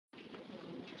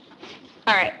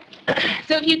All right.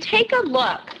 So if you take a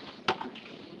look,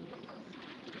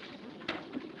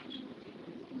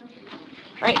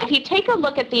 right? If you take a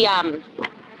look at the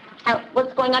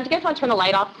what's going on, do you guys want to turn the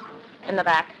light off in the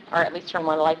back, or at least turn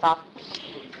one of the lights off?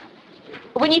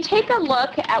 When you take a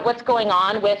look at what's going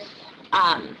on with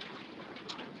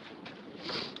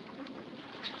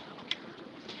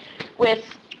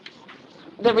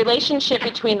the relationship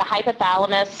between the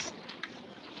hypothalamus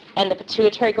and the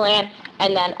pituitary gland,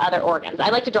 and then other organs. I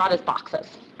like to draw it as boxes,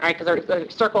 all right, because they're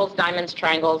circles, diamonds,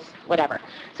 triangles, whatever.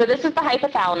 So this is the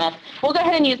hypothalamus. We'll go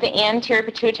ahead and use the anterior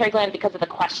pituitary gland because of the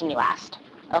question you asked,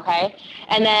 okay?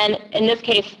 And then, in this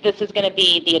case, this is going to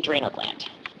be the adrenal gland,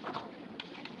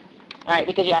 all right,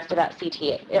 because you asked about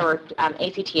CTH, or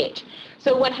ACTH.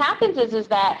 So what happens is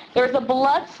that there's a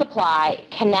blood supply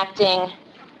connecting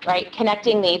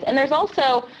these, and there's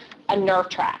also a nerve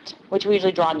tract, which we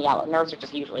usually draw in yellow. Nerves are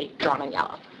just usually drawn in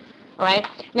yellow. All right?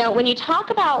 Now, when you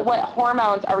talk about what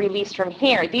hormones are released from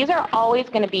here, these are always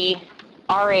going to be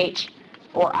RH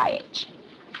or IH.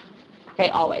 Okay,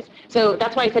 always. So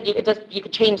that's why I said you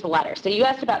could change the letters. So you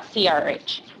asked about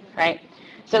CRH, right?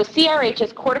 So CRH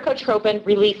is corticotropin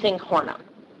releasing hormone.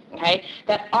 Okay?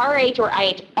 That RH or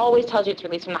IH always tells you it's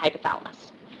released from the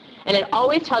hypothalamus. And it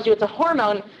always tells you it's a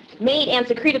hormone made and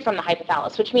secreted from the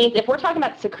hypothalamus, which means if we're talking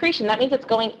about secretion, that means it's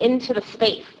going into the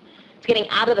space. It's getting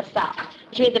out of the cell,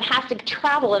 which means it has to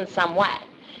travel in some way.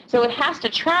 So it has to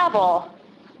travel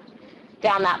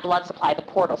down that blood supply, the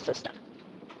portal system.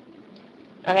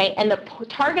 Okay? And the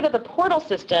target of the portal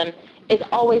system is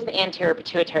always the anterior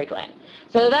pituitary gland.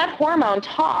 So that hormone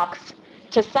talks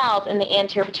to cells in the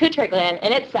anterior pituitary gland,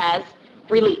 and it says,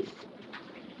 release.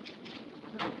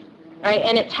 Right,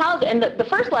 and it tells, and the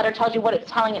first letter tells you what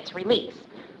it's telling it to release.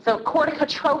 So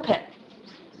corticotropin,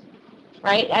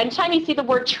 right? Anytime you see the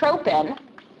word tropin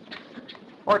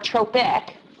or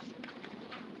tropic,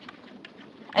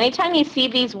 anytime you see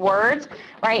these words,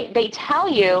 right, they tell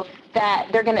you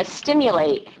that they're going to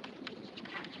stimulate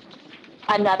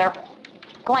another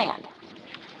gland.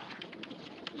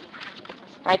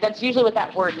 Right, that's usually what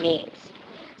that word means.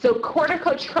 So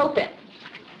corticotropin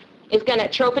is going to,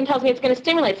 tropin tells me it's going to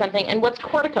stimulate something, and what's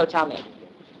cortico tell me?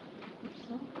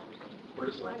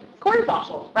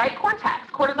 Cortisol, right? Cortex.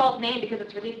 Cortisol is named because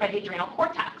it's released by the adrenal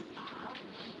cortex.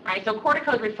 Right? So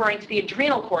cortico is referring to the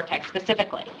adrenal cortex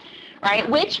specifically, right?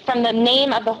 Which, from the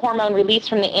name of the hormone released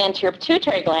from the anterior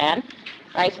pituitary gland,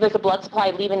 right? So there's a blood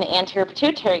supply leaving the anterior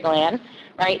pituitary gland,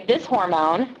 right? This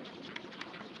hormone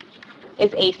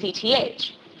is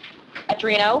ACTH,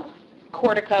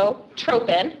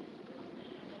 adrenocorticotropin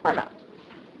hormone.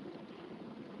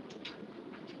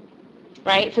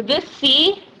 Right? So this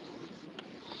C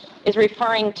is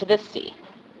referring to this C.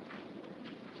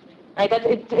 Right?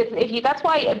 That's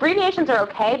why abbreviations are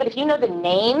okay, but if you know the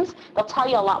names, they'll tell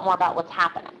you a lot more about what's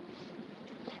happening.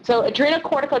 So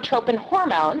adrenocorticotropin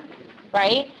hormone,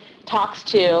 right, talks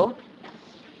to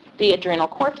the adrenal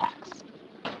cortex.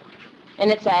 And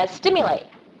it says stimulate.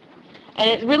 And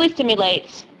it really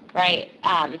stimulates, right,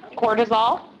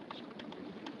 cortisol,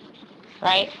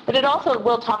 right? But it also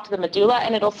will talk to the medulla,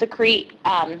 and it'll secrete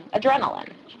adrenaline,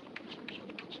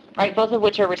 right? Both of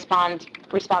which are respond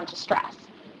to stress.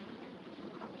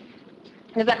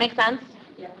 Does that make sense?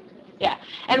 Yeah. Yeah.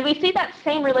 And we see that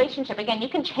same relationship. Again, you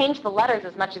can change the letters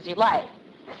as much as you like,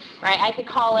 right? I could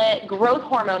call it growth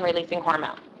hormone releasing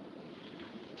hormone,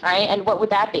 right? And what would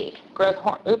that be? Growth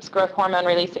hormone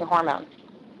releasing hormone.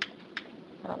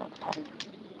 I don't know what the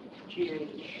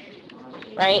GH.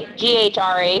 Right?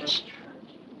 GHRH.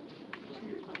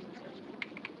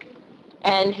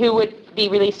 And who would be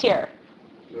released here?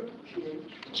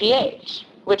 GH,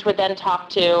 which would then talk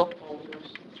to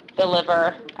the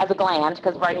liver as a gland,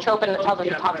 because right, tropin tells us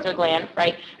it talks to a gland,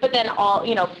 right? But then all,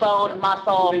 bone,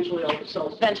 muscle,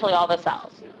 eventually all the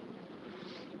cells.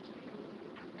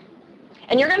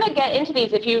 And you're going to get into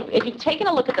these if you've taken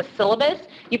a look at the syllabus.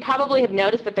 You probably have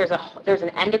noticed that there's an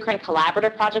endocrine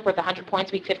collaborative project worth 100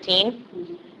 points, week 15,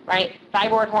 right?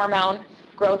 Thyroid hormone,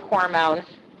 growth hormone,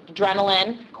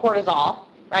 adrenaline, cortisol,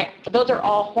 right? Those are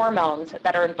all hormones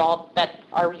that are involved, that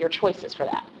are your choices for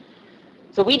that.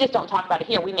 So we just don't talk about it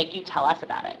here. We make you tell us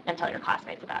about it and tell your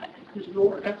classmates about it. Is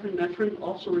norepinephrine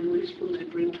also released from the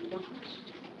adrenal cortex?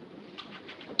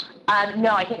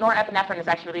 No, I think norepinephrine is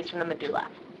actually released from the medulla.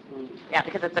 Yeah,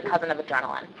 because it's a cousin of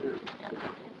adrenaline,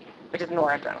 which is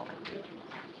noradrenaline.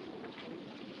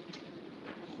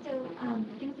 So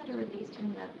things that are released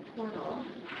from the portal,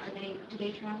 do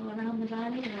they travel around the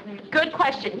body? Or Good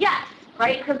question. Yes,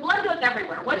 right? Because blood goes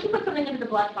everywhere. Once you put something into the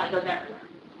blood supply, it goes everywhere.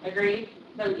 Agreed?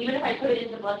 So even if I put it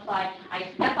into the blood supply,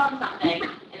 I step on something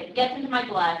and it gets into my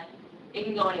blood, It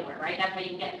can go anywhere, right? That's how you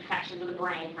can get infections of the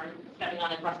brain from stepping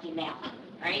on a rusty nail,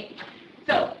 right?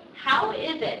 So how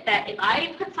is it that if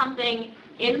I put something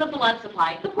in the blood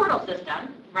supply, the portal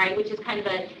system, right, which is kind of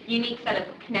a unique set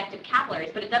of connected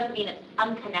capillaries, but it doesn't mean it's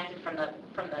unconnected from the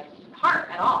heart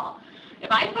at all.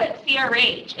 If I put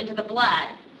CRH into the blood,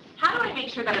 how do I make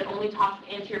sure that it only talks to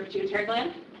the anterior pituitary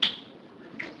gland?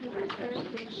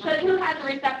 Because who has the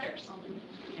receptors?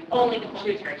 Only the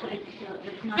pituitary gland.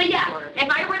 But yeah, if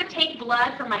I were to take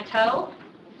blood from my toe,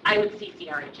 I would see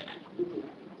CRH in it.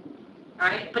 All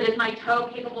right, but is my toe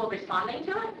capable of responding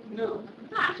to it? No.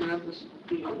 It's not. It's not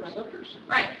the receptors.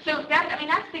 Right. So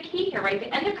that's the key here, right?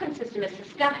 The endocrine system is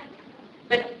systemic,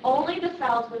 but only the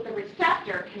cells with the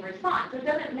receptor can respond. So it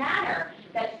doesn't matter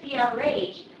that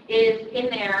CRH is in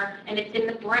there and it's in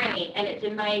the brain and it's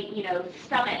in my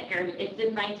stomach or it's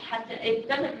in my intestine. It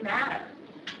doesn't matter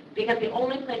because the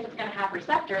only place it's going to have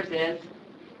receptors is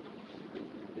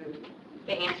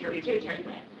the anterior pituitary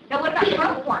gland. Now, what about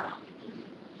growth hormone?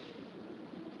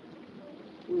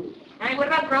 All right, what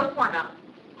about growth hormone?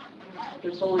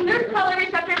 There's color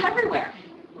receptors everywhere,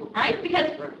 right?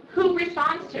 Because who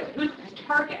responds to it? Who's the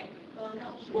target?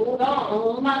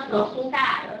 Bone, muscle,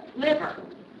 fat, liver.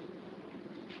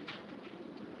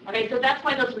 Okay, so that's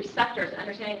why those receptors,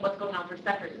 understanding what's going on with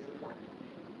receptors is important.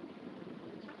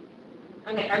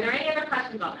 Okay, are there any other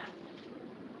questions on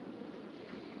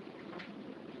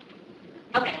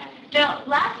that? Okay. Now,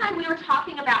 last time we were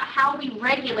talking about how we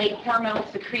regulate hormone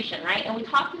secretion, right? And we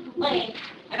talked at length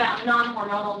about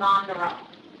non-hormonal, non-neuronal.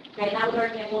 Okay, that was our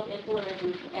example of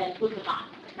insulin and glucagon,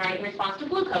 right, in response to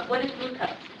glucose. What is glucose?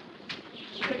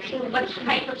 What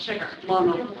type of sugar?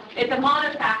 Mono. It's a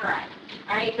monosaccharide.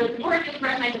 All right, so it's important to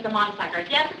recognize it's a monosaccharide.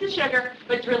 Yes, it's a sugar,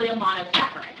 but it's really a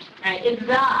monosaccharide. Right? It's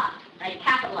the, right,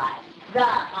 capitalized, the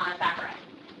monosaccharide.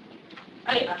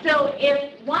 Okay, so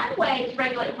if one way to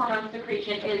regulate hormone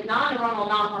secretion is non-neuronal,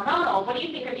 non-hormonal, what do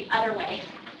you think are the other ways?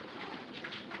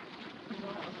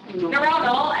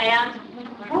 Neuronal and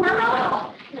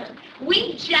hormonal.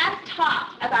 We just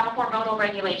talked about hormonal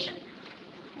regulation.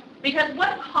 Because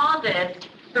what causes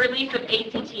the release of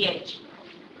ACTH?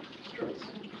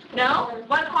 No?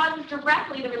 What causes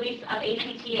directly the release of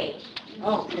ACTH?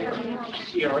 Oh,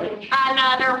 CRH.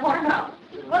 Another hormone.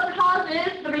 What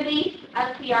causes the release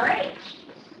of CRH?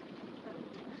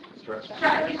 Stress.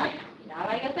 Stress. Now what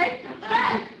I gotta say?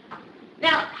 Stress.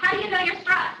 Now, how do you know you're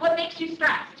stressed? What makes you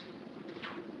stressed?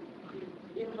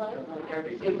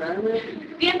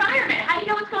 Environment. The environment. How do you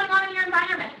know what's going on in your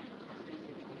environment?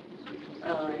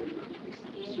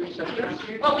 Receptors.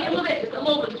 Well, it's a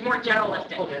little bit more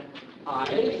generalistic. Okay.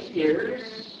 Eyes,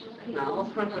 ears,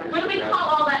 mouth. What do we call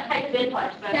all that type of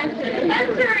input?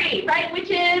 Sensory, right? Which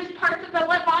is parts of the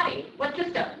what body? What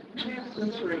system?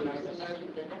 Sensory.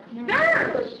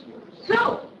 Nerves.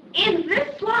 So, in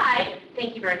this slide,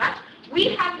 thank you very much,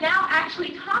 we have now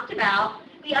actually talked about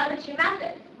the other two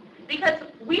methods. Because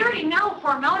we already know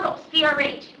hormonal,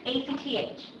 CRH,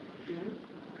 ACTH,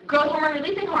 growth hormone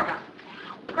releasing hormone,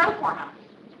 growth hormone,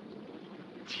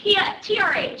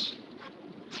 TRH,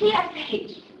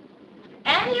 TSH.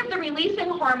 Any of the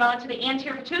releasing hormone to the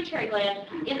anterior pituitary gland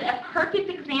is a perfect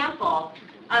example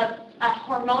of a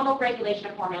hormonal regulation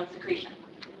of hormone secretion.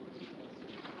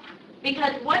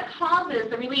 Because what causes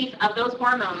the release of those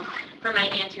hormones from my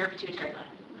anterior pituitary gland?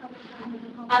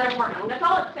 Other hormones. That's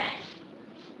all it's saying.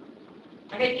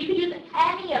 Okay, so you can use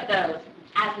any of those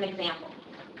as an example.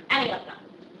 Any of them.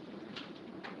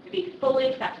 To be fully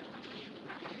acceptable.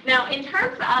 Now, in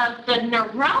terms of the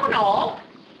neuronal,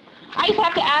 I just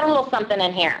have to add a little something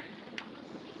in here.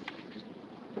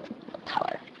 What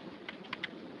color?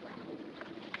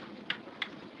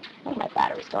 I think my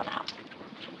battery's going out.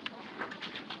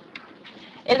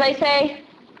 As I say,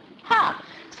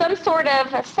 some sort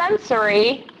of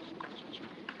sensory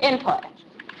input,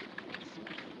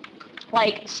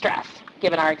 like stress,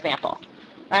 given our example,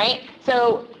 right?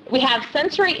 So we have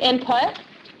sensory input.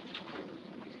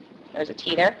 There's a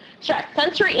T there. Stress.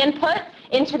 Sensory input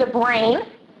into the brain,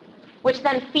 which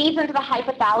then feeds into the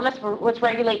hypothalamus, which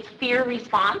regulates fear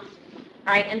response,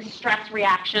 right, and stress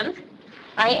reactions,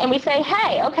 right? And we say,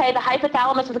 hey, okay, the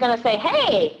hypothalamus is going to say,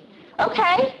 hey,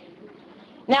 okay,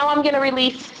 now I'm going to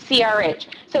release CRH.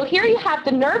 So here you have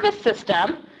the nervous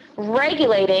system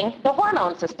regulating the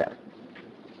hormone system.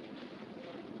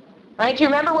 Right? Do you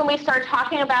remember when we started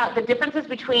talking about the differences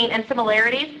between and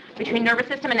similarities between nervous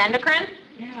system and endocrine?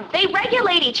 Yeah. They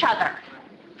regulate each other.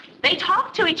 They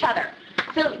talk to each other.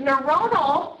 So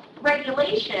neuronal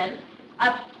regulation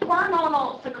of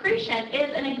hormonal secretion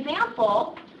is an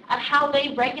example of how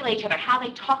they regulate each other, how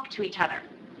they talk to each other.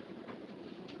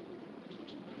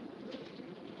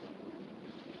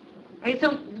 Right,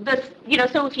 so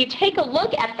so if you take a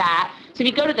look at that, so if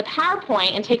you go to the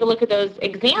PowerPoint and take a look at those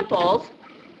examples,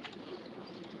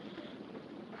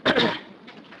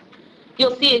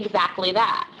 you'll see exactly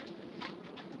that.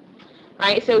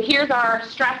 Right, so here's our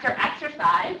stressor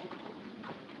exercise,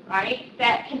 right,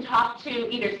 that can talk to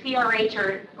either CRH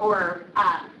or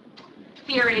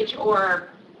CRH or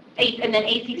and then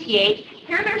ACTH.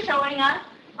 Here they're showing us,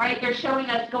 right, they're showing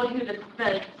us going through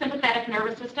the sympathetic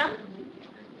nervous system.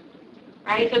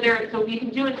 Right, so you can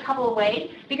do it a couple of ways,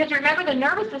 because remember the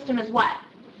nervous system is what?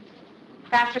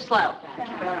 Fast or slow?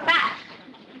 Fast.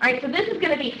 All right, so this is going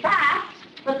to be fast.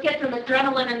 Let's get some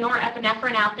adrenaline and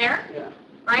norepinephrine out there. Yeah.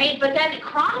 Right, but then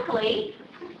chronically,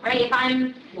 right, if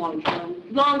I'm long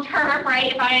term,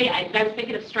 right, if I was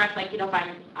thinking of stress, like, if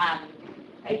I'm,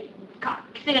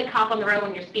 seeing a cop on the road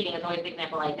when you're speeding is always the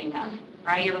example I think of,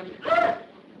 right? You're like, ah!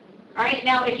 Right,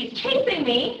 now if he's chasing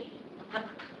me,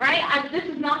 right, this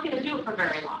is not going to do it for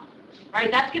very long,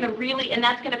 right? That's going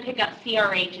to pick up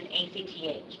CRH and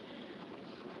ACTH.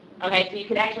 Okay, so you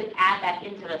could actually add that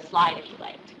into the slide if you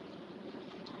liked.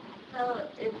 So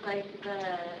it's like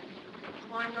the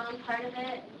hormone part of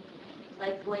it,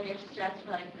 like when you're stressed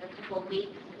for like a couple of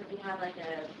weeks, if you have like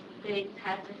a big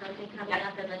test or something coming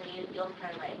up, and then you'll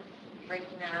start like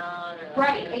breaking out. Or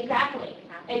Right, exactly.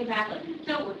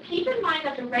 So keep in mind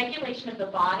that the regulation of the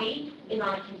body is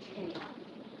on a continuum.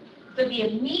 So the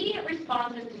immediate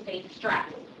responses to, say,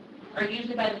 stress are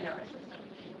usually by the nervous system.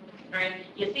 Right?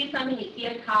 You see something, you see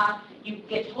a cough, you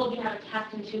get told you have a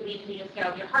test in 2 weeks, and you just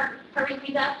go, your heart rate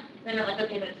speeds up, then you're like,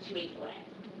 okay, but it's 2 weeks away.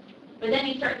 But then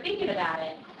you start thinking about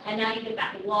it, and now you get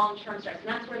that long-term stress. And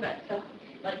that's where, like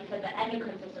you said, the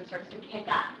endocrine system starts to pick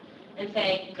up and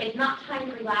say, it's not time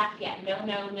to relax yet. No.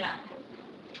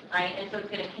 Right? And so it's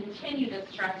going to continue this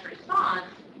stress response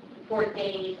for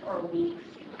days or weeks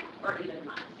or even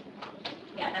months.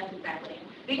 Yeah, that's exactly it.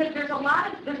 Because there's a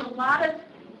lot of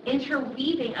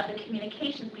interweaving of the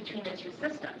communications between the two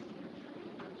systems.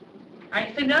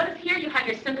 Right? So notice here you have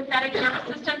your sympathetic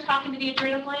nervous system talking to the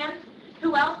adrenal gland.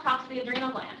 Who else talks to the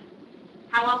adrenal gland?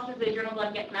 How else does the adrenal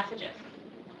gland get messages?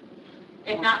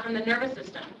 If not from the nervous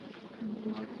system?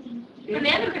 From the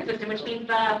endocrine system, which means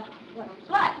the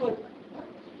blood.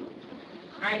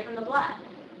 Right, from the blood.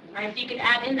 Right, so you could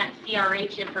add in that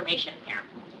CRH information here.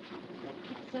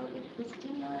 So if the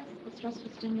stimulus, the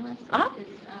stressful stimulus Uh-huh. is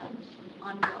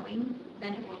ongoing,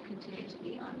 then it will continue to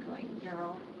be ongoing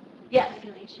neural Yes.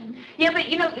 stimulation. Yeah, but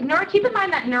keep in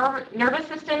mind that nervous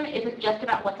system isn't just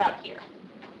about what's out here.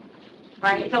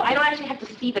 Right? So I don't actually have to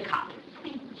see the cop.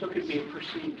 So it could be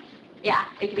perceived. Yeah,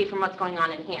 it could be from what's going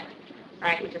on in here.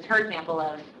 Right? Which is her example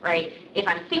of, right, if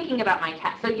I'm thinking about my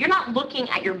test. So you're not looking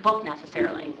at your book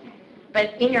necessarily.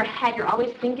 But in your head, you're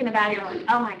always thinking about it. You're like,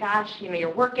 oh my gosh,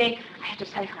 you're working. I have to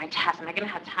study for my test. Am I going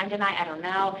to have time tonight? I don't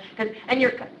know. And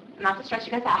you're, not to stress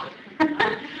you guys out.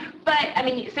 But,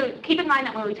 so keep in mind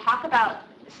that when we talk about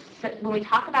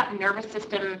nervous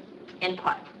system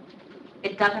input,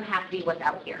 it doesn't have to be what's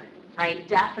out here, right?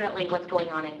 Definitely what's going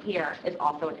on in here is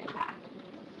also an impact,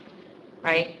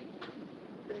 right?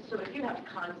 So if you have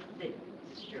constant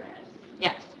stress,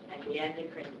 Yes. and the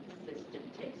endocrine system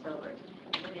takes over,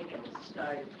 then it can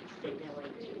start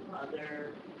signaling to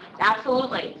other...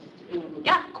 Absolutely.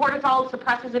 Yeah, cortisol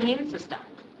suppresses the immune system,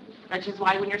 which is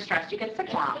why when you're stressed, you get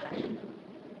sick more often.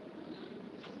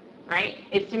 Right?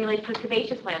 It stimulates the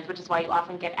sebaceous glands, which is why you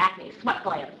often get acne, sweat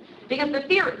glands. Because the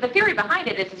theory behind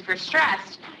it is if you're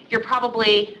stressed, you're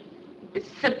probably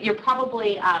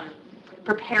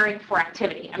preparing for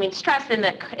activity. Stress in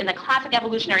the classic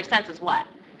evolutionary sense is what?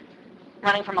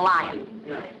 Running from a lion,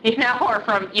 or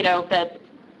from the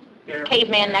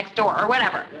caveman next door or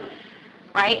whatever,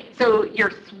 right? So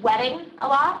you're sweating a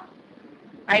lot,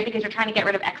 right? Because you're trying to get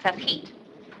rid of excess heat.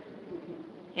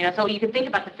 So you can think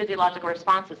about the physiological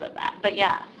responses of that. But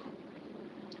yeah.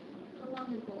 How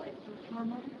long is the life of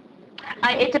hormone?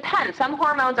 It depends. Some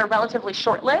hormones are relatively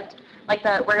short-lived. We're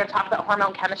going to talk about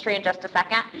hormone chemistry in just a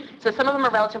second. So some of them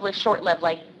are relatively short-lived,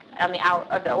 like on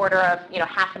the order of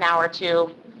half an hour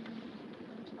to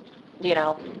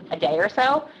a day or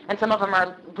so, and some of them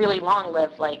are really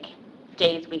long-lived, like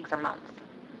days, weeks, or months.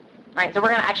 Right. So we're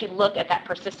going to actually look at that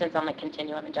persistence on the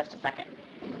continuum in just a second.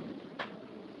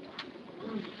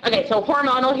 Okay. So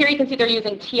hormonal. Here you can see they're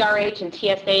using TRH and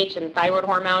TSH and thyroid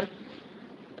hormone.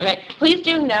 Okay. Please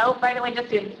do note, by the way, just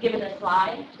to give it a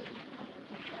slide,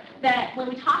 that when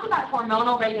we talk about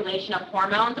hormonal regulation of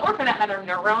hormones, or for that matter,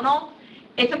 neuronal,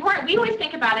 it's important. We always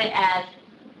think about it as,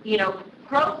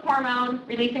 growth hormone,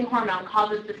 releasing hormone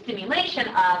causes the stimulation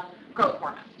of growth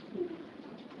hormone.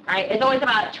 Right? It's always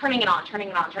about turning it on, turning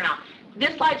it on, turning it on.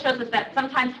 this slide shows us that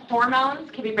sometimes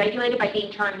hormones can be regulated by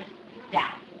being turned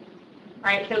down.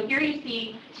 Right? So here you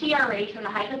see TRH from the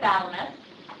hypothalamus.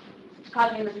 It's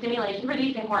causing the stimulation,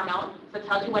 releasing hormone, so it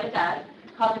tells you what it does.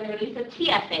 It's causing the release of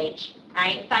TSH,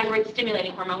 right? Thyroid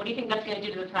stimulating hormone. What do you think that's going to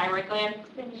do to the thyroid gland?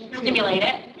 Stimulate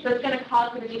it. So it's going to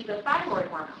cause the release of thyroid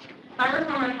hormone. Thyroid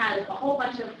hormone has a whole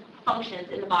bunch of functions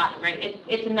in the body, right?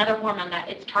 It's another hormone that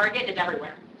its target is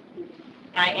everywhere,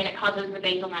 right? And it causes the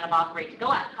basal metabolic rate to go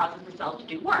up, causes the cells to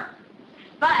do work.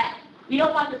 But you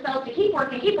don't want the cells to keep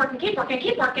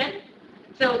working.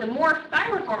 So the more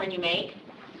thyroid hormone you make,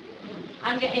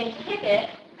 I'm going to inhibit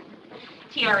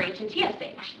TRH and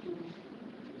TSH.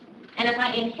 And if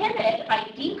I inhibit, if I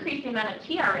decrease the amount of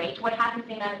TRH, what happens to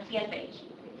the amount of TSH?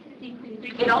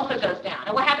 It also goes down.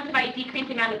 And what happens if I decrease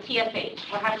the amount of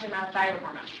TSH? What happens to the amount of thyroid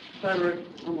hormone?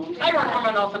 Thyroid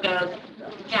hormone also goes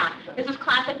down. This is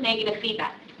classic negative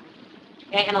feedback.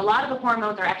 Okay? And a lot of the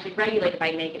hormones are actually regulated by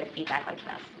negative feedback like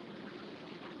this.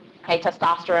 Okay,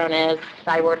 testosterone is,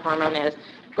 thyroid hormone is,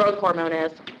 growth hormone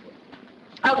is.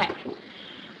 Okay.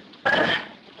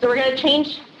 So we're going to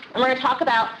change, and we're going to talk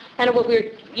about kind of what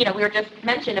we were just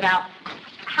mentioned about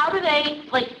how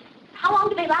long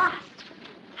do they last?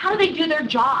 How do they do their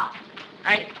job?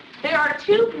 Right? There are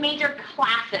two major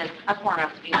classes of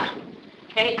hormones.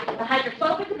 Okay, the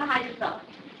hydrophobic and the hydrophilic.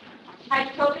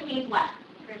 Hydrophobic means what?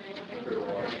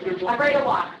 Afraid of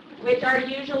water, which are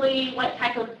usually what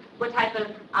type of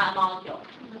molecule?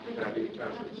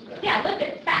 Yeah,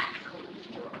 lipids, fats.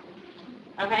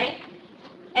 Okay,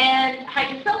 and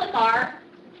hydrophilic are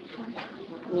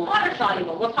water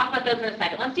soluble. We'll talk about those in a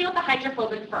second. Let's deal with the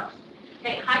hydrophobic first.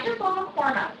 Okay, hydrophobic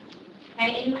hormones.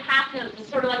 Okay, and you have to, it's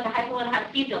sort of like the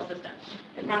hypoepithelial system.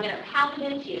 If I'm going to pound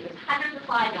it into you, there's hundreds of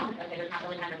slides on it. Okay, there's not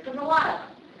really hundreds, there's a lot of them.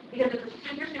 Because it's a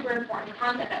super, super important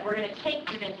concept that we're going to take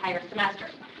through the entire semester.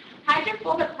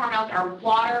 Hydrophobic hormones are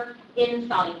water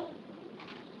insoluble,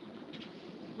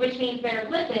 which means they're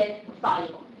lipid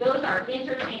soluble. Those are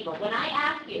interchangeable. When I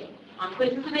ask you on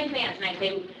quizzes and exams, and I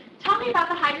say, tell me about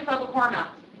the hydrophobic hormones,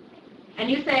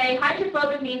 and you say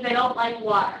hydrophobic means they don't like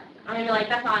water, I'm going to be like,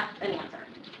 that's not an answer.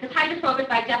 Because hydrophobic,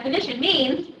 by definition,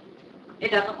 means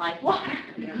it doesn't like water.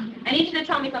 Yeah. I need you to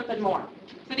tell me something more.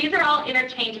 So these are all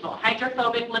interchangeable.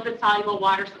 Hydrophobic, lipid-soluble,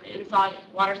 water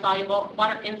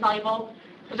insoluble.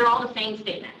 Those are all the same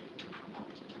statement.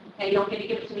 Okay, you don't get to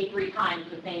give it to me 3 times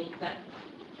the same sentence.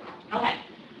 Okay.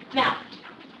 Now,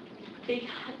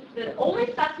 the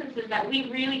only substances that we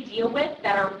really deal with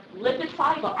that are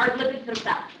lipid-soluble are lipids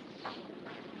themselves.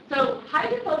 So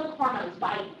hydrophobic hormones,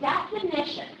 by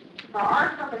definition, for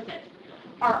our purposes,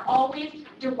 are always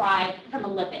derived from a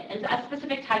lipid, and a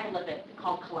specific type of lipid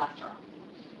called cholesterol.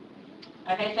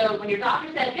 Okay, so when your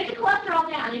doctor says, get your cholesterol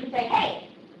down, you can say, hey,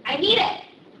 I need it,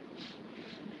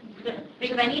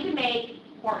 because I need to make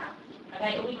hormones.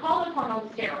 Okay, and we call those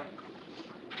hormones steroids.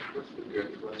 What's the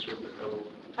good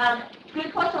cholesterol?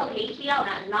 Good cholesterol is HDL, and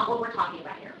that's not what we're talking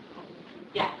about here.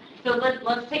 Yeah, so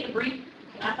let's take a brief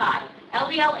aside.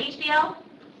 LDL, HDL,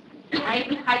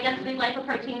 right? High-density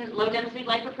lipoprotein, low-density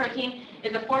lipoprotein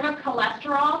is a form of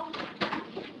cholesterol.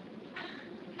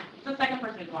 It's the second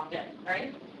person who walked in,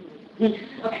 right?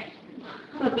 Okay.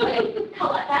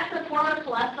 That's a form of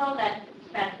cholesterol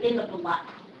that's in the blood,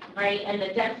 right? And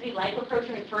the density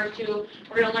lipoprotein refers to,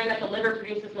 we're going to learn that the liver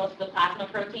produces most of the plasma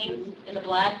proteins in the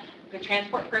blood, the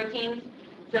transport proteins.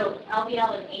 So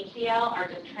LDL and HDL are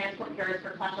just transport carriers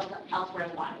for cholesterol elsewhere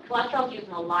in the body. Cholesterol is used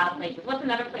in a lot of places. What's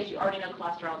another place you already know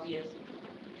cholesterol is used?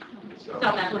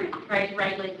 Cell memory, right?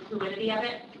 Regulate the fluidity of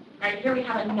it. Right, here we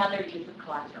have another use of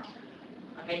cholesterol.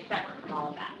 Okay, separate from all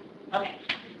of that. Okay,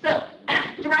 so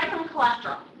derived from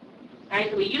cholesterol. All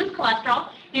right, so we use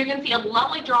cholesterol. You're going to see a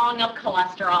lovely drawing of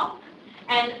cholesterol.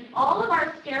 And all of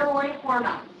our steroid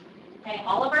hormones, okay,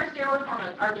 all of our steroid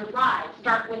hormones are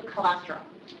start with cholesterol.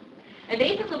 And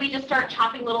basically, we just start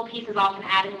chopping little pieces off and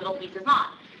adding little pieces on.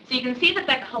 So you can see that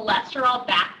the cholesterol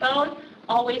backbone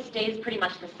always stays pretty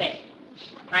much the same.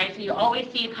 Right? So you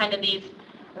always see kind of these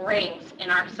rings in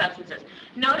our substances.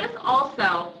 Notice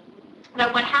also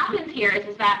that what happens here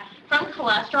is that from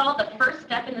cholesterol, the first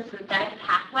step in the synthetic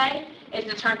pathway is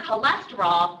to turn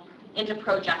cholesterol into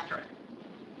progesterone.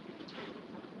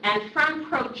 And from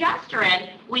progesterone,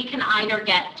 we can either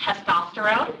get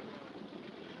testosterone,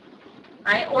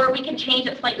 right? Or we can change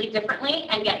it slightly differently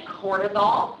and get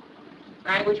cortisol,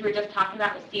 right, which we were just talking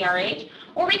about with CRH.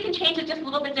 Or we can change it just a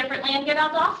little bit differently and get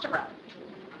aldosterone,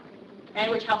 right,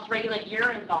 which helps regulate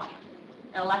urine volume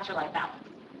and electrolyte balance.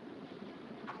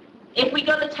 If we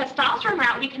go the testosterone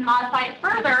route, we can modify it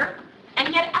further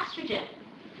and get estrogen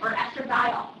or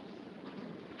estradiol.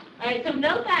 All right, so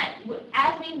note that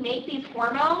as we make these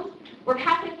hormones, we're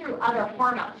passing through other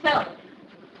hormones. So,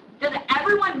 does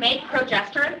everyone make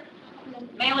progesterone,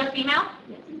 male or female?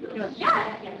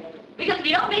 Yes. Because if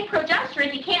you don't make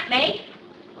progesterone, you can't make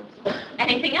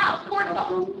anything else,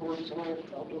 cortisol.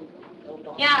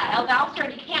 Yeah,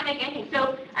 aldosterone, you can't make anything.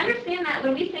 So understand that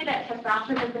when we say that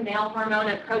testosterone is the male hormone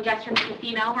and progesterone is the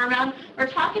female hormone, we're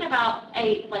talking about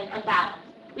a balance.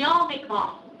 We all make them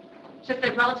all. It's just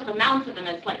the relative amounts of them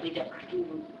is slightly different,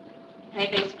 okay,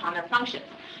 based upon their functions.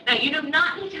 Now, you do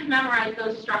not need to memorize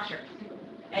those structures.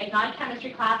 Okay, not a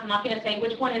chemistry class. I'm not going to say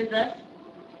which one is this.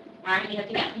 All right,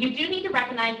 you do need to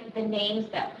recognize the names,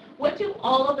 though. What do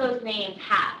all of those names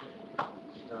have?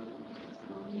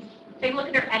 Take a look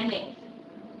at their endings.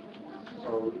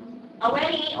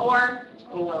 O-N-E or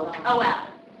O-L.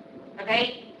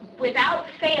 Okay? Without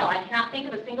fail, I cannot think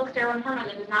of a single steroid hormone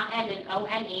that does not end in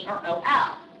O-N-E or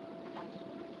O-L.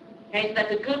 Okay, so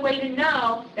that's a good way to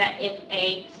know that it's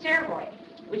a steroid,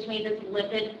 which means it's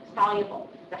lipid soluble.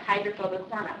 It's a hydrophobic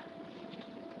hormone.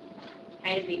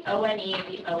 Okay, it's the O-N-E and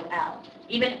the O-L.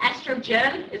 Even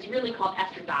estrogen is really called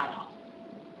estradiol.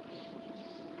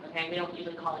 Okay, we don't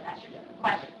usually call it estrogen.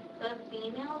 Question? So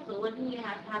female, so wouldn't you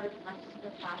have to have as much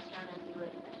testosterone as you would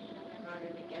estrogen in order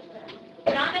to get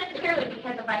that? Not necessarily,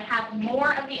 because if I have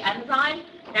more of the enzyme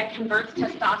that converts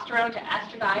testosterone to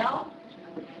estradiol,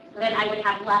 then I would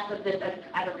have less of this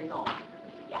as a result.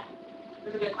 Yeah,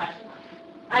 that's a good question.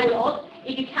 I would,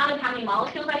 if you counted how many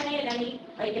molecules I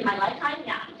made in my lifetime,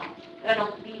 yeah. But I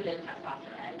don't leave it in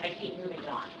testosterone. I keep moving it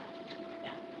on.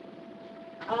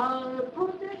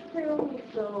 Progesterone is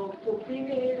for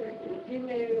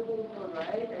female hormone,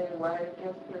 right? And while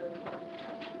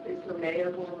testosterone is the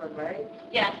male hormone, right?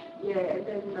 Yes. Yeah, and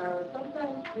then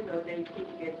sometimes, they can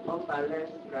get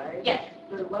unbalanced, right? Yes.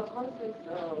 So what causes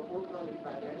hormone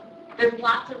imbalance? There's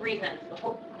lots of reasons.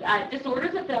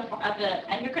 Disorders of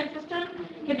the endocrine system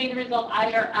can be the result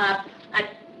either of a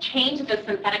change of the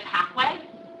synthetic pathway.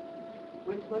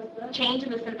 Which was that? Change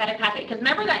in the synthetic pathway. Because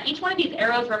remember that each one of these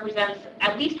arrows represents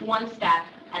at least one step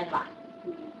enzyme.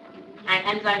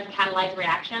 And enzymes catalyze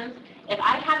reactions. If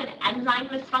I have an enzyme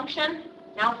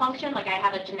malfunction, like I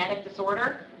have a genetic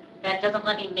disorder that doesn't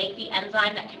let me make the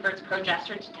enzyme that converts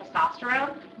progesterone to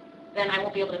testosterone, then I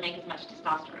won't be able to make as much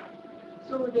testosterone.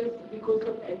 So that's because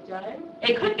of enzyme?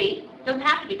 It could be. It doesn't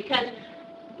have to be, because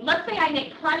let's say I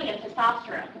make plenty of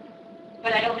testosterone,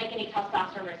 but I don't make any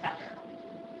testosterone receptor.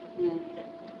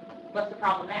 What's the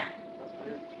problem there?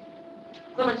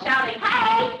 Someone's shouting,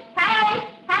 hey, hey,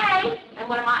 hey, and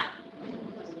what am I?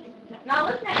 Not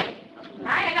listening. All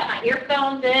right, I got my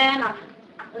earphones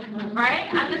in, right?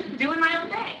 I'm just doing my own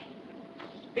thing.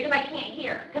 Because I can't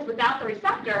hear. Because without the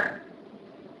receptor,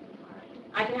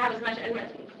 I can have as much.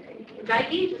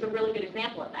 Diabetes is a really good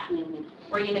example of that,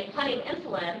 where you make plenty of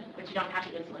insulin, but you don't have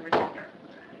the insulin receptor.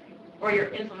 Or your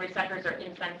insulin receptors are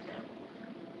insensitive.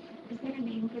 Is there a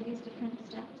name for these different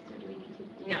steps, or do we need to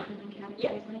No. put them in categories?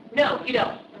 Yeah. Like No, you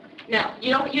don't. No,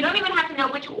 you don't even have to know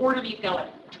which order these go in.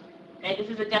 Okay, this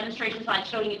is a demonstration slide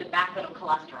showing you the backbone of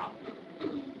cholesterol.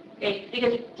 Okay,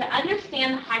 because to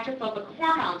understand the hydrophobic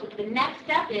hormones, the next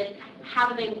step is how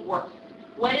do they work?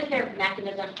 What is their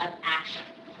mechanism of action?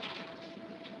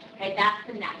 Okay, that's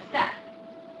the next step.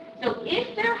 So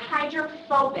if they're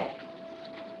hydrophobic,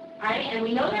 all right, and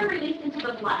we know they're released into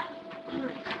the blood.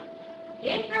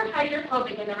 If they're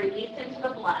hydrophobic and they're released into the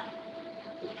blood,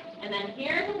 and then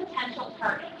here's a potential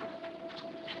target.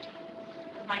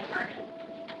 My target.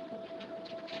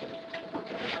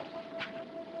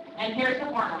 And here's the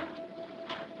hormone.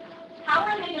 How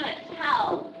are they going to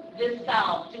tell this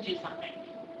cell to do something?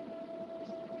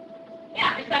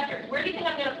 Yeah, receptors. Where do you think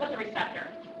I'm going to put the receptor?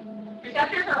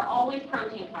 Receptors are always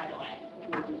proteins, by the way.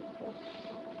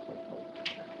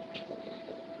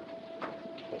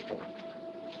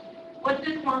 What's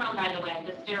this hormone, by the way,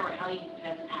 the steroid? I'll use it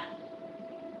as an S.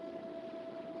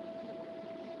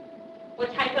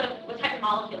 What type of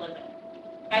molecule is it?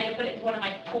 I had to put it into one of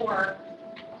my 4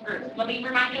 groups. Let me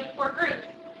remind you of 4 groups.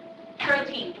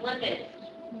 Proteins, lipids,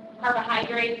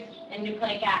 carbohydrates, and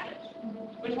nucleic acids.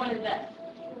 Which one is this?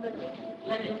 Lipids.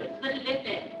 It's the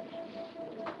lipid.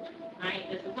 Alright,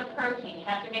 this is a protein. You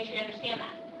have to make sure you understand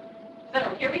that.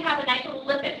 So here we have a nice little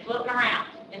lipid floating around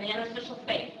in the interstitial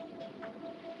space.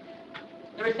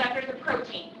 The receptors are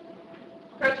protein.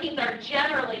 Proteins are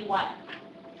generally what?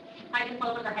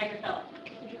 Hydrophobic or hydrophilic?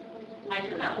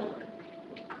 Hydrophilic.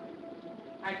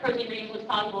 All right, proteins are usually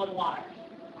soluble in water.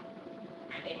 All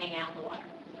right, they hang out in the water.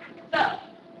 So,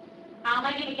 how am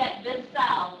I going to get this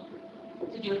cell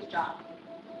to do its job?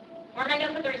 Where am I going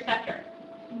to put the receptor?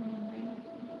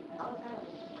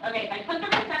 Okay, if I put the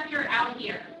receptor out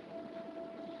here,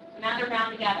 Now they're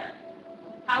bound together.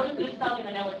 How is this cell going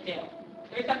to know what to do?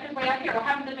 The receptor's way up here. What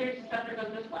happens if the receptor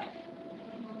goes this way?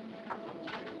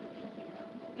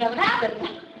 Nothing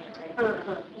happens.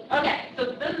 Okay, so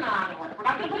this is not going to work. We're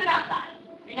not going to put it outside.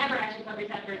 Remember, actually, some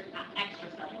receptors are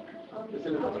extracellular.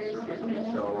 Isn't it on the surface of the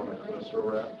cell on the cholesterol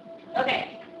wrap? Okay.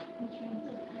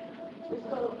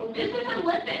 This is a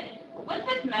lipid. What's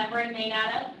this membrane made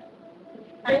out of?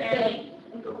 Primarily.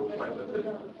 Double fine lipid.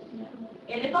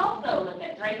 It is also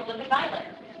lipids, right? The lipid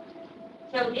bilayer.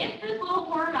 So if this little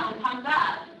hormone comes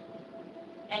up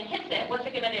and hits it, what's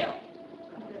it going to do?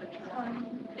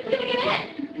 It's going to get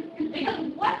in. Because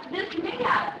what's this made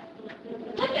out of?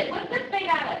 Lipid. What's this made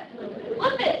out of?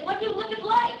 Lipids. What do lipids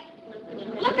like?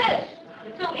 Lipids.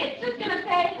 So it's just going to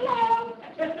say, hello.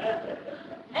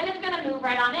 And it's going to move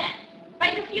right on in.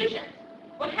 By diffusion.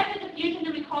 What kind of diffusion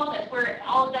do we call this? Where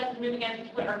all it does is move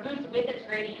against its, or moves with its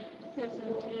gradient.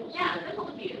 Yeah, simple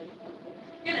diffuse.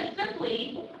 It's going to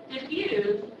simply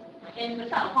diffuse in the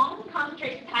cell. As long as the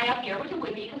concentration is high up here, which it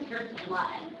would be because here's the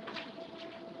blood.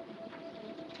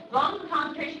 As long as the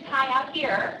concentration is high out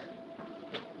here,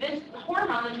 this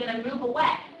hormone is going to move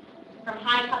away from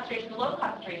high concentration to low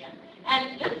concentration.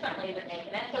 And this certainly isn't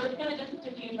making it, so it's going to just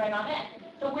diffuse right on in.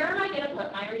 So where am I going to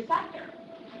put my receptor?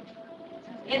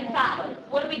 Inside.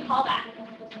 What do we call that?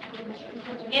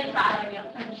 Inside.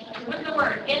 What's the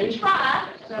word?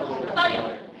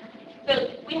 Intracellular. So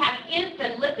we have the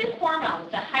lipid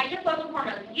hormones, the hydrophobic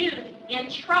hormones used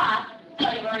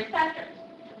intracellular receptors.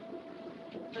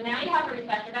 So now you have a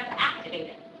receptor that's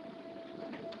activated.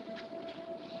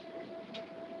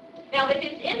 Now if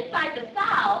it's inside the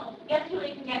cell, guess who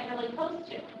it can get really close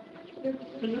to?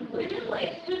 The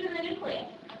nucleus. Who's in the nucleus?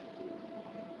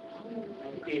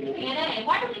 DNA.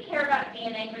 Why do we care about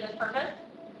DNA for this purpose?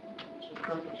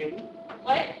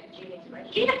 What?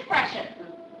 Gene expression.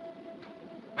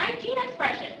 Right? Gene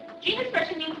expression. Gene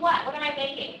expression means what? What am I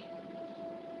making?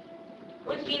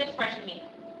 What does gene expression mean?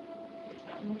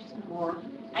 More.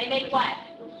 I make what?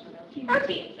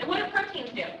 Proteins. And what do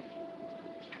proteins do?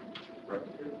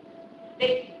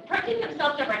 Proteins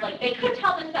themselves don't replicate. They could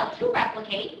tell the cell to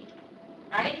replicate.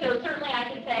 Right? So certainly I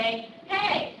could say,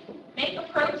 hey, make a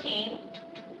protein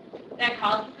that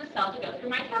causes the cell to go through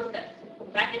mitosis.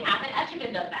 That can happen.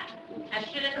 Estrogen does that.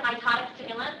 Estrogen is a mitotic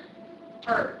stimulant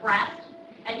for breast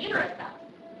and uterus cells,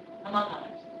 among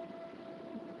others.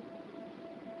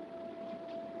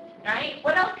 Right?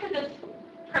 What else could this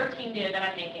protein do that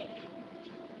I'm making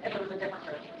if it was a different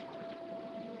protein?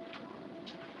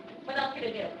 What else could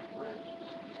it do?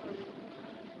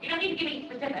 You don't need to give me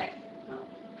specifics.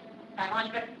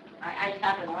 I just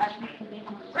have it in the last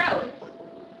growth.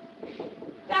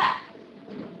 That.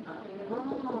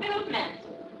 Movement.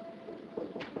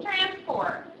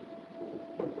 Transport.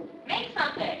 Make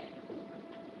something.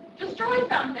 Destroy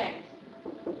something.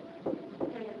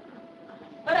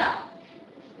 What else?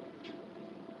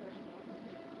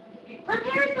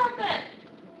 Prepare something.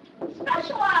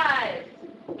 Specialize.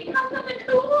 Become something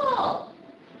cool.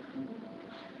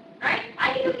 Right?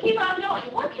 I can just keep on going.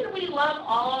 What can we lump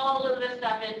all of this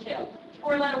stuff into?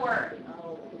 Four-letter word.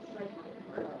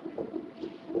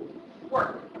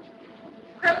 Work.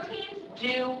 Proteins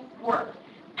do work.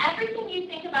 Everything you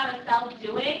think about a cell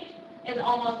doing is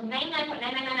almost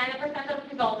 99.9999% of the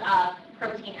result of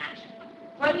protein action.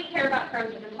 Why do we care about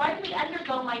proteins? It's why do we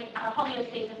undergo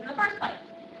homeostasis in the first place?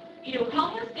 You do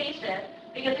homeostasis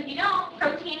because if you don't,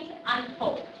 proteins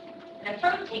unfold. And if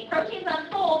proteins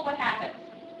unfold, what happens?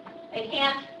 They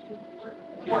can't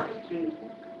work.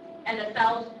 And the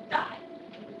cells die.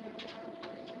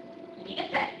 And you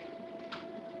get sick.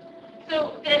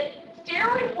 So the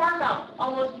steroid hormone,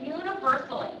 almost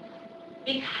universally,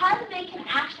 because they can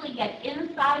actually get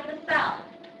inside the cell,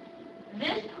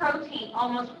 this protein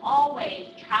almost always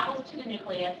travels to the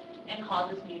nucleus and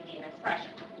causes new gene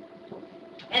expression.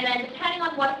 And then depending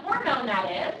on what hormone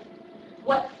that is,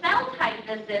 what cell type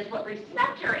this is, what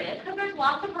receptor it is, because there's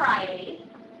lots of varieties,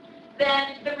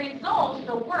 then the result,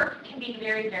 the work, can be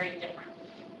very, very different.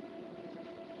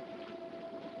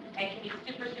 It can be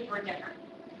super, super different.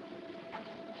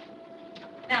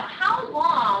 Now, how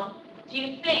long do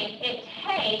you think it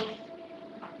takes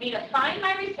me to find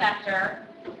my receptor,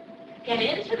 get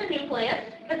into the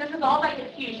nucleus, because this is all by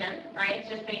diffusion, right? It's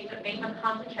just based on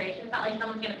concentration. It's not like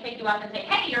someone's going to pick you up and say,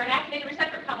 hey, you're an activated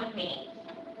receptor, come with me.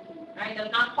 Right?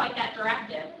 That's not quite that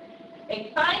directive.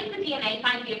 They find the DNA,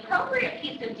 find the appropriate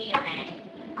piece of DNA,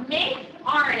 makes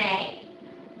RNA,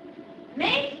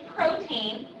 makes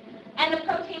protein, and the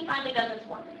protein finally does its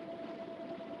work.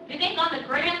 Do you think on the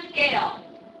grand scale,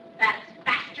 that's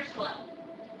fast or slow?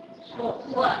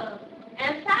 Slow.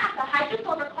 And in fact, the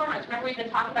hydrophobic hormones, remember we've been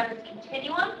talking about this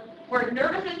continuum? where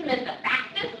nervous system is the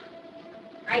fastest,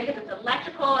 right, because it's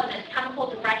electrical and then chemical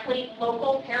directly,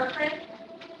 local, paracrine,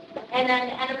 and then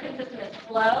the endocrine system is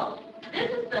slow. This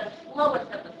is the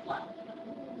slowest of the slow.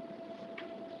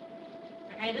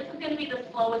 Okay, this is going to be the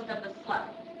slowest of the slow.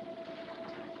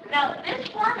 Now, this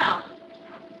hormone,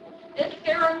 this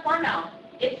steroid hormone,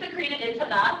 it's secreted into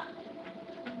the,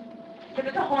 because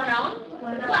it's a hormone,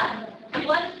 blood. The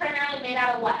blood is primarily made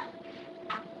out of what?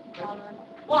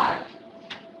 Water.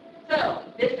 So,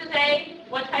 this is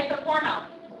what type of hormone?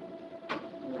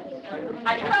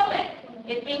 Hydrophobic.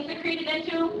 It's being secreted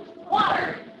into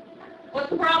water. What's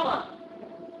the problem?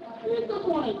 It doesn't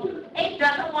want to do it. It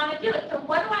doesn't want to do it. So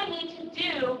what do I need to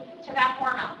do to that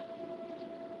hormone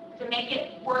to make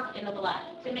it work in the blood?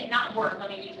 To make, not work, let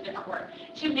me use a different word.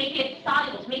 To make it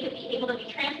soluble, to make it be able to be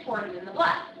transported in the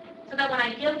blood. So that when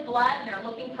I give blood and they're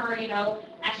looking for,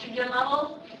 estrogen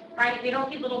levels, right, they don't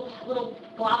see little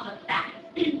globs of fat.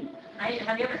 Right?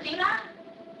 Have you ever seen that?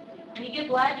 When you give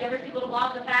blood, you ever see little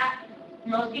globs of fat?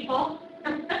 Most people?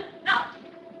 No.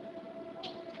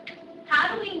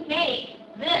 How do we make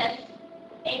this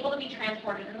able to be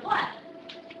transported in the blood?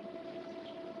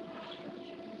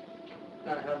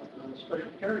 Gotta have a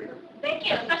special carrier. Thank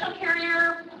you. Special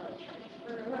carrier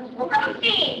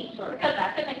protein. Sorry. Because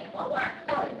that's going to make it lower.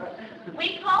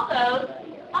 We call those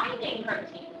binding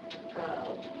proteins.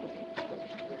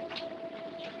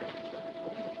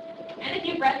 And if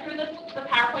you've read through the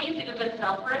PowerPoint, you see that the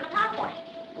cells were in the PowerPoint.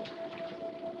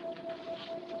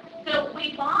 So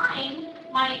we bind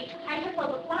my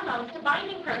hydrophobic hormones to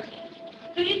binding proteins.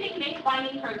 Who do you think makes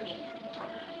binding proteins?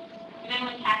 Did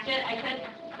anyone catch it? I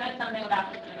said something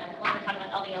about this in a minute when we're talking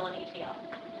about LDL and HDL.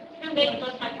 Who makes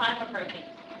most of my plasma proteins?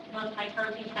 Most of my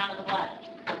proteins found in the blood?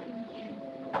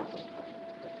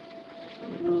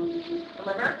 The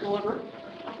liver? The liver.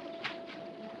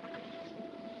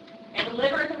 And the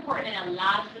liver is important in a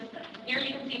lot of systems. Here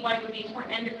you can see why it would be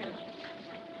important endocrinely,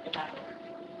 if that's the word.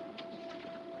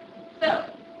 So,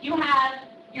 you have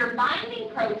your binding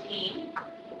protein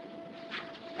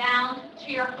bound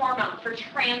to your hormone for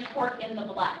transport in the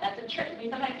blood. That's a trick. We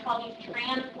sometimes call these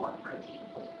transport proteins.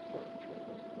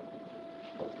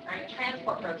 All right,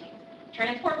 transport proteins.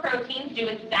 Transport proteins do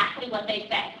exactly what they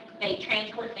say. They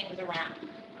transport things around.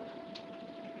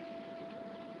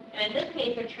 And in this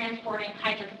case, they're transporting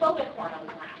hydrophobic hormones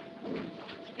around.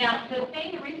 Now, the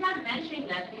reason I'm mentioning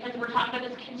this, because we're talking about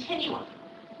this continuum,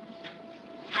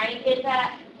 right, is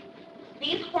that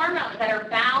these hormones that are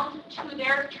bound to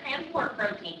their transport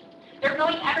protein, they're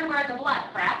going everywhere in the blood,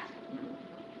 correct?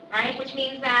 Right, which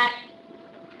means that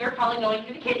they're probably going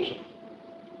through the kidneys.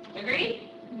 Agreed?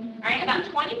 Right, about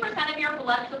 20% of your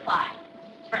blood supply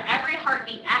for every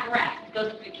heartbeat at rest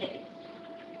goes through the kidneys.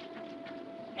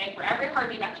 Okay, for every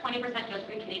heartbeat, about 20% goes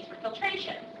through the kidneys for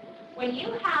filtration. When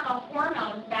you have a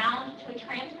hormone bound to a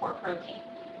transport protein,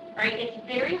 right, it's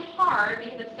very hard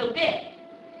because it's so big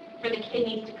for the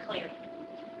kidneys to clear.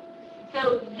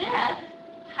 So this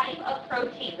type of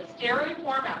protein, the steroid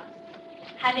hormones,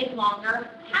 have a longer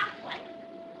half-life.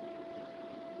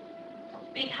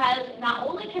 Because not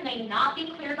only can they not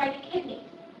be cleared by the kidneys,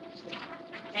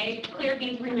 okay, cleared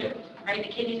means removed, right? The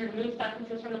kidneys remove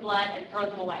substances from the blood and throw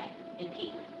them away in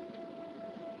pee.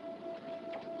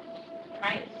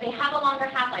 Right? So they have a longer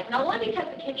half-life, not only because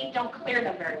the kidneys don't clear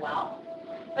them very well,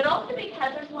 but also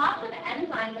because there's lots of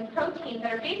enzymes and proteins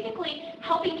that are basically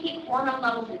helping keep hormone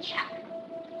levels in check.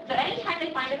 So anytime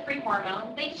they find a free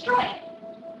hormone, they destroy it.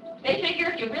 They figure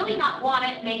if you really not want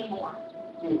it, make more.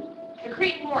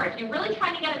 Secrete more. If you're really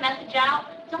trying to get a message out,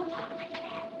 don't talk like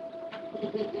that.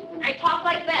 Right? Talk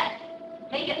like this.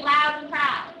 Make it loud and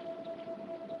proud.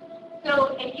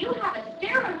 So if you have a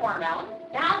steroid hormone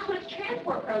bound to its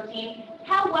transport protein,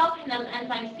 how well can those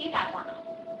enzymes see that hormone?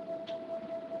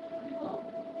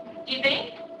 Do you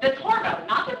think? This hormone,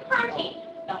 not the protein,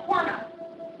 the hormone.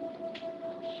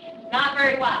 Not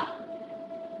very well.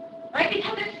 Right?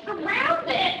 Because it's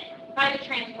surrounded by the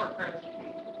transport protein.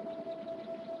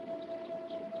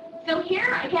 So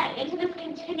here, again, into this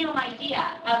continuum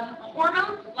idea of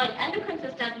hormones, like endocrine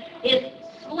system, is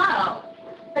slow,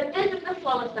 but this is the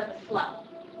slowest of the slow.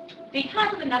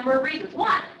 Because of a number of reasons.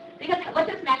 One, because what's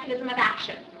its mechanism of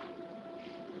action?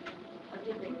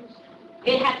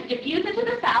 It has to diffuse into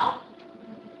the cell,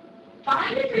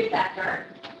 find its receptor,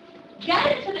 get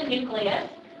it to the nucleus,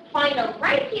 find the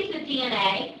right piece of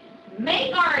DNA,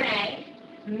 make RNA,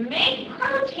 make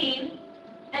protein,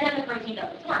 and then the protein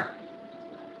does its work.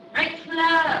 Right?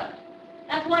 Slow.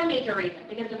 That's one major reason,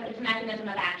 because of its mechanism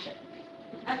of action.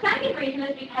 A second reason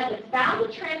is because it's bound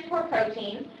to transport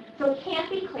proteins, so it can't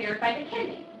be cleared by the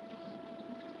kidney.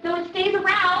 So it stays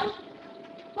around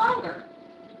longer.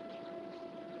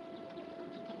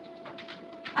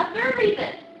 A third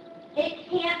reason, it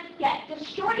can't get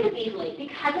destroyed as easily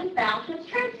because it's bound to its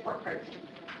transport protein.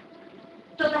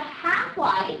 So the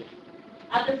half-life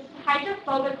of the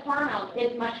hydrophobic hormones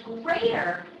is much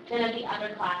greater than of the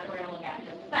other class that we're going to look at in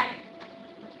just a second.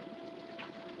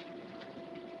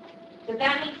 Does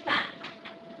that make sense?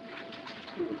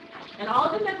 And all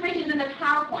of this information is in the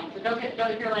PowerPoint, so don't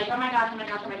if you're like, oh my gosh, oh my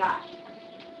gosh, oh my gosh.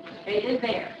 It is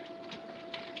there.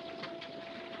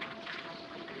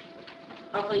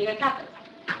 Hopefully you guys have this.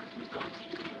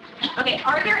 Okay,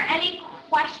 are there any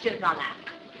questions on that?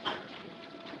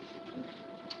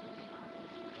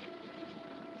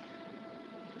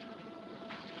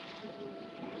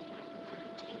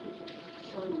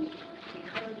 So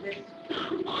because of this,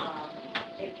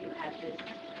 if you have this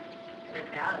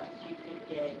imbalance, you could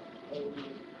get a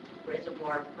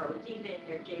reservoir of protein in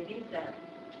your kidneys that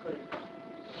could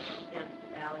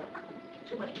imbalance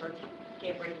too much protein.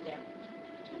 Can't break it down.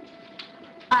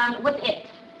 What's it?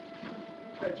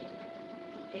 Protein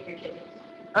in your kidneys.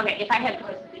 Okay, if I had...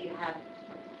 Because you have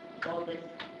all this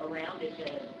around it to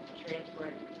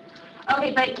transport.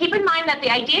 Okay, but keep in mind that the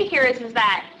idea here is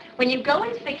that when you go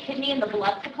into the kidney and the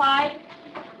blood supply,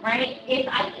 right, if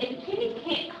the kidneys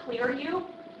can't clear you,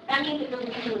 that means it doesn't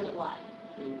get you in the blood.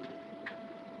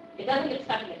 It doesn't get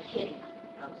stuck in the kidney.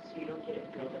 So you don't get it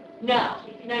filled up. No,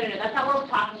 that's not what we're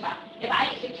talking about.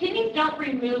 If the kidneys don't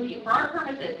remove you, for our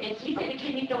purposes, if we say the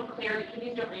kidneys don't clear, the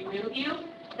kidneys don't remove you,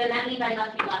 then that means I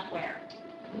must be left where?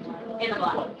 In the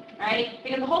blood, right?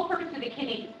 Because the whole purpose of the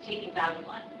kidneys is taking things out of the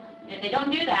blood. And if they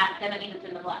don't do that, then it means it's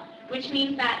in the blood. Which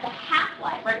means that the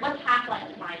half-life, right? What's half-life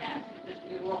defined as? Just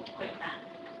do a real quick math.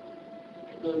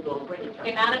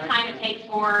 The amount of time it takes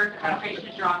for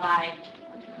concentration to drop by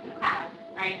half,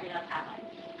 right? That's half-life.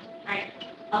 Right?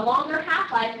 A longer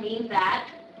half-life means that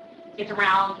it's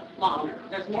around longer.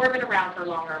 There's more of it around for a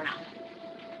longer amount.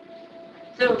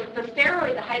 So the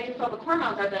steroid, the hydrophobic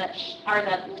hormones, are the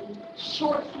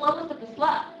slowest of the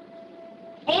slow,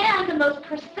 and the most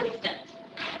persistent.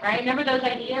 Right? Remember those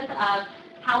ideas of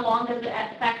how long does the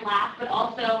effect last, but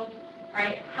also,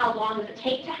 right, how long does it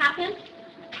take to happen?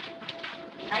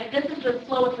 Right? This is the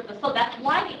slowest of the slow. That's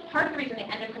why part of the reason the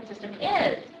endocrine system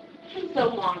is so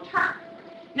long-term.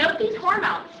 Note these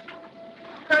hormones,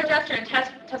 progesterone,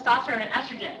 testosterone, and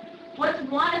estrogen. What's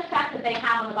one effect that they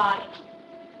have on the body?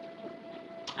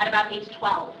 At about age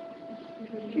 12.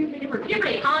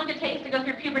 Puberty. How long does it take to go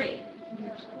through puberty?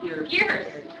 Years.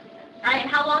 Right?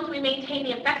 And how long do we maintain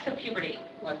the effects of puberty?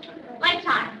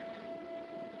 Lifetime.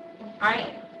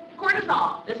 Right?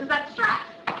 Cortisol. This is that stress.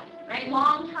 Right?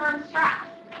 Long-term stress.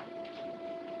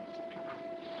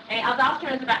 Okay,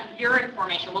 aldosterone is about urine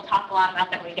formation. We'll talk a lot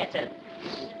about that when we get to it.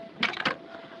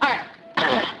 All right.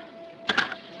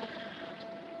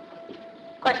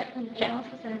 Question? It also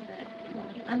says that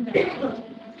unbound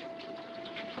proteins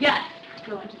Yes.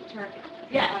 go into the target.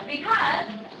 Yes, because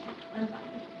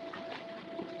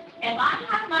if I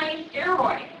have my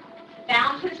steroid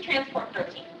bound to its transport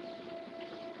protein,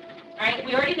 right,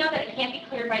 we already know that it can't be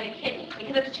cleared by the kidney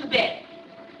because it's too big.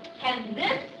 Can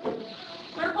this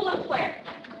circle of square,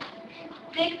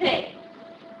 big thing,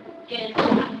 get into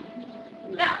that?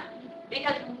 No.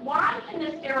 Because why can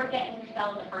this steroid get into the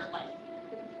cell in the first place?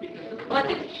 What's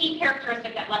its key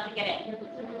characteristic that lets it get in?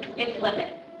 It's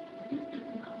lipid.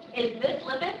 Is this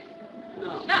lipid?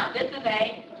 No, this is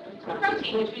a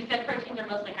protein, which we said proteins are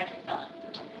mostly hydrophilic.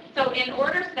 So in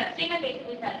order, so that statement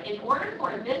basically says, in order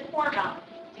for this hormone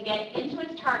to get into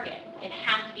its target, it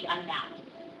has to be unbound.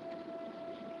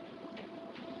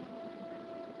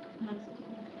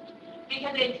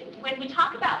 Because when we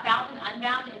talk about bound and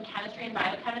unbound in chemistry and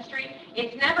biochemistry,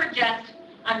 it's never just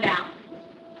unbound.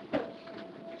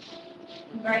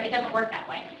 Right? It doesn't work that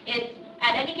way. It's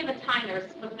at any given time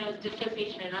there's what's known as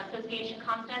dissociation and association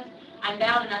constants. I'm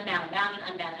bound and unbound, bound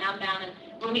and unbound, and unbound. And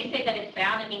when we say that it's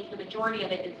bound, it means the majority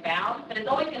of it is bound, but it's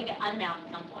always going to get unbound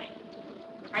at some point.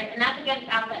 Right? And that's against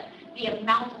out the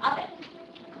amount of it.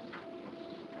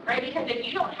 Right? Because if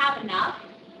you don't have enough,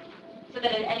 so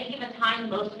that at any given time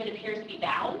most of it appears to be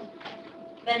bound,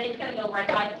 then it's going to go right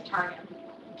by this target.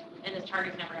 And this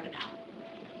target's never going to bound.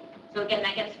 So again,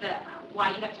 that gets to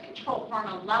why you have to control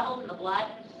hormone levels in the blood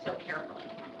so carefully.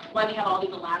 Why we have all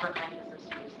these elaborate mechanisms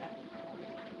to use them.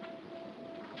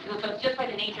 So it's just by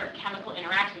the nature of chemical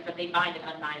interactions that they bind and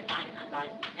unbind and bind and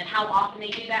unbind. And how often they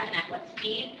do that and at what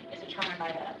speed is determined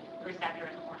by the receptor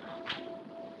and the hormone.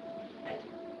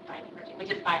 Which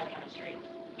is biochemistry,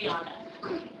 beyond us.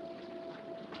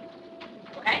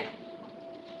 Okay?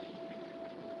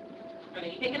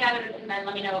 Okay, you think about it and then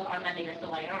let me know if on Monday you're still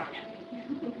like, I don't know yet.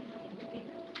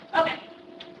 Okay.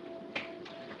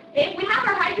 If we have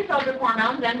our hydrophobic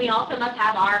hormones, then we also must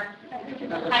have our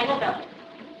hydrophilics.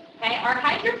 Okay, our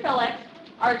hydrophilics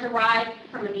are derived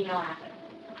from amino acids.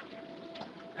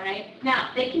 All right. Now,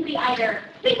 they can be either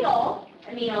single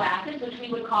amino acids, which we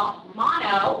would call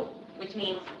mono, which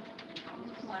means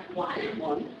one,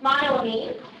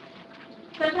 monoamines,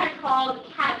 sometimes called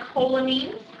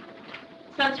catecholamines,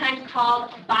 sometimes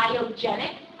called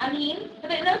biogenic amines, but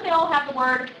notice they all have the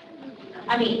word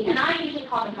amine, and I usually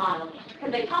call them monoamines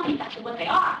because they tell me exactly what they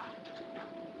are.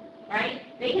 Right?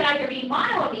 They can either be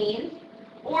monoamines,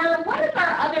 or what is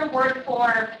our other word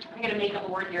for, I'm going to make up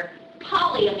a word here,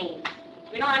 polyamines.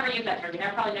 We don't ever use that term.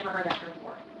 You've probably never heard that term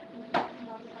before.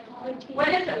 What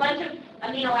is a bunch of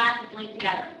amino acids linked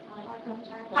together?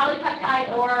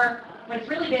 Polypeptide, or when it's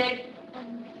really big,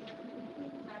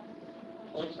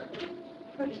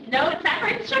 no, it's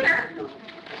separated sugar.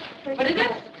 What is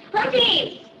it?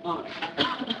 Proteins.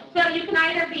 So you can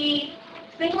either be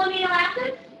single amino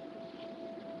acids,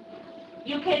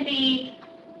 you can be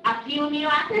a few amino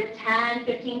acids, 10,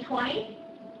 15, 20,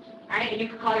 all right, and you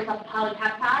could call yourself a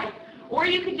polypeptide, or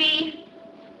you could be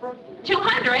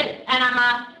 200 and I'm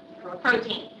a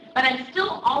protein. But I'm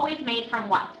still always made from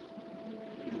what?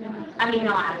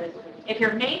 Amino acids. If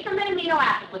you're made from an amino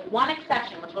acid, with one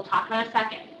exception, which we'll talk about in a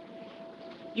second,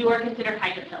 you are considered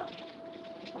hydrophilic.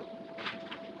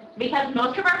 Because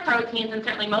most of our proteins, and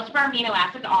certainly most of our amino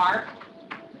acids, are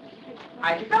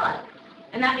hydrophilic.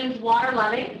 And that means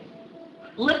water-loving,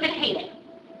 lipid-hating.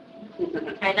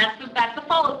 Okay, that's the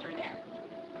follow-through there.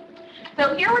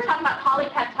 So here we're talking about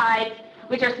polypeptides,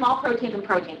 which are small proteins and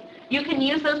proteins. You can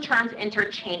use those terms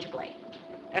interchangeably.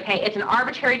 Okay, it's an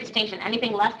arbitrary distinction.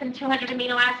 Anything less than 200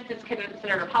 amino acids is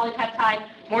considered a polypeptide.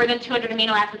 More than 200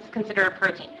 amino acids is considered a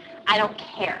protein. I don't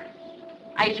care.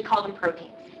 I usually call them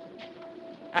proteins.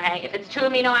 Okay, if it's 2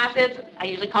 amino acids, I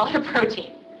usually call it a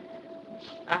protein.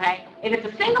 Okay, if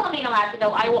it's a single amino acid,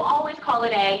 though, I will always call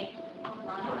it a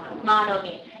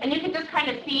monoamine. And you can just kind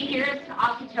of see, here's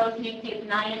oxytocin, you can see it's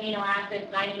 9 amino acids,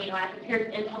 9 amino acids.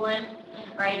 Here's insulin,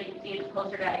 right? You can see it's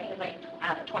closer to, I think it's like,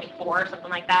 I don't know, 24 or something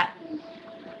like that.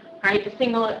 Right, the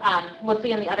single, we'll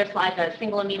see on the other slide, the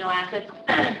single amino acids.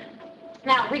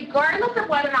 Now, regardless of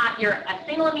whether or not you're a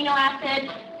single amino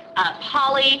acid, a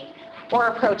poly, or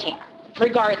a protein,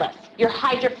 regardless, you're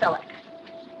hydrophilic.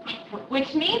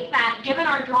 Which means that, given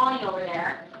our drawing over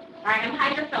there, all right, I'm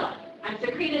hydrophilic. I'm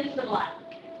secreted into the blood.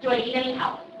 Do I need any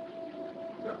help?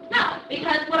 No,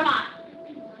 because what am I?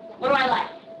 What do I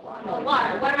like?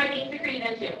 Water. What am I being secreted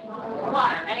into?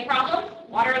 Water. Any problems?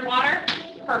 Water is water?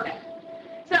 Perfect.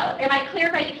 So, am I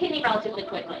cleared by the kidney relatively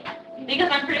quickly? Because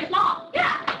I'm pretty small.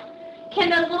 Yeah. Can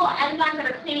those little enzymes that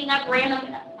are cleaning up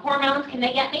random hormones, can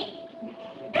they get me?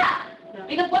 Yeah.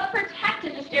 Because what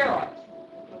protected the steroids?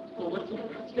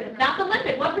 Not the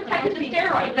lipid. What protected the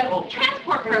steroids? The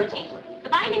transport protein. The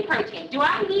binding protein. Do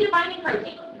I need a binding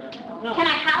protein? Can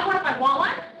I have one if I want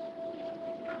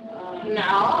one?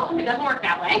 No. It doesn't work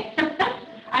that way.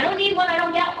 I don't need one, I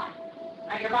don't get one.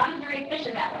 Right, your body's very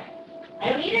efficient that way. I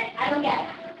don't need it, I don't get it.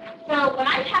 So when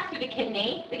I pass through the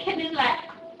kidney's like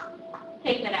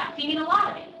taking it out. So you need a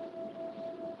lot of it.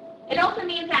 It also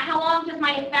means that how long does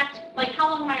my effect, like how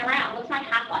long am I around? What's my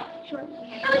half-life? Short.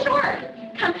 Really short,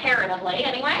 comparatively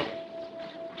anyway.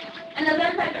 And those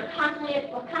enzymes are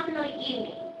constantly eating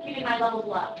me, keeping my levels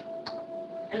low.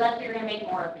 Unless you're going to make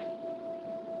more of it.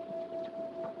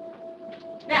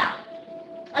 Now,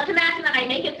 let's imagine that I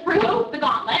make it through the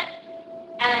gauntlet,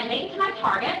 and I make it to my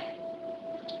target.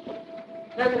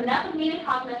 There's enough of me to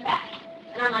cause an effect.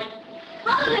 And I'm like,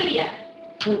 hallelujah!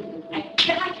 I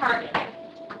hit my target.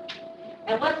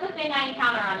 And what's the thing I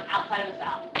encounter on outside of the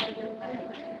cell?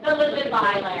 The lipid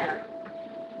bilayer.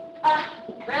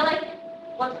 Really?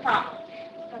 What's the problem?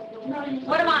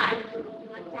 What am I?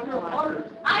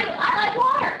 I like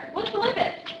water. What's the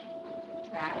lipid?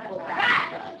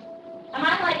 Fat. Am I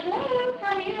like, hey,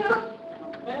 how are you?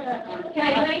 Can I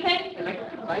do anything?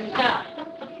 No.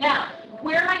 Now,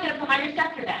 where am I going to put my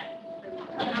receptor then?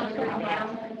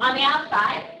 On the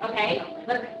outside, okay?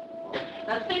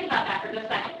 Let's think about that for just a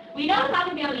second. We know it's not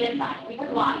going to be on the inside,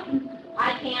 because why?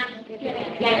 I can't get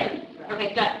it.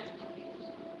 Okay, good.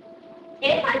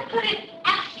 If I put it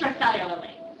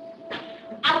extracellularly,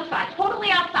 outside, totally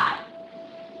outside,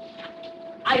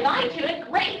 I bind to it,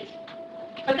 great.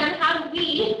 But then how do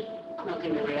we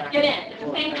get in? It's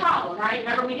the same problem, right?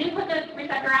 Remember, we didn't put the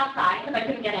receptor outside because I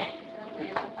couldn't get in.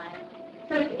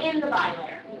 So it's in the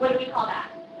bilayer. What do we call that?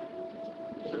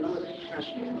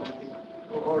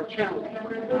 Or channel.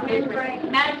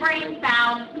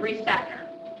 Membrane-bound receptor.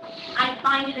 I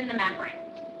find it in the membrane.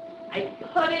 I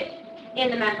put it in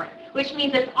the membrane, which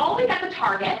means it's always at the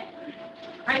target,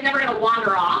 Right? It's never going to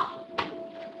wander off.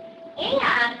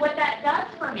 And what that does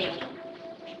for me,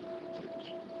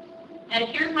 and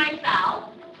here's my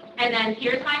cell, and then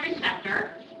here's my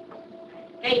receptor.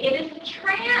 Okay, it is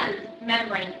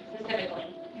transmembrane specifically.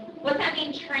 What's that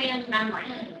mean,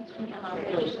 transmembrane?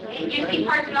 You see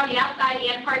parts of it on the outside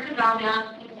and parts of it on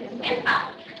the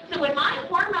inside. So when my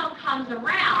hormone comes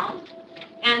around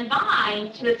and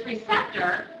binds to this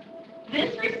receptor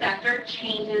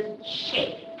changes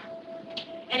shape.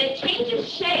 And it changes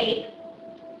shape,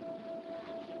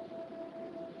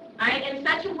 right, in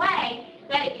such a way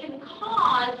that it can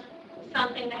cause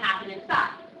something to happen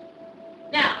inside.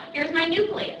 Now, here's my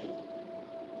nucleus.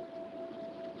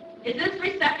 Is this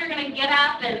receptor going to get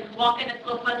up and walk in its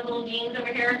little fuzzy little jeans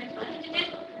over here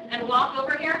and walk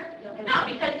over here? No,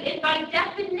 because it's by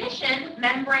definition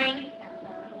membrane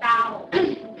bound.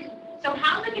 So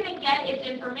how is it going to get its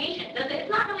information? It's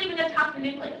not really even going to top the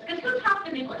nucleus. Because who tops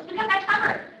the nucleus? Because that's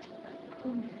covered.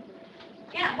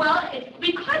 Yeah, well,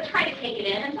 we could try to take it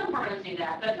in, and some hormones do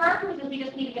that. But for our purposes, we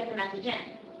just need to get the message in.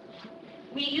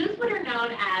 We use what are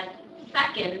known as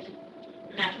second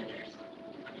messengers,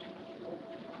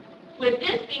 with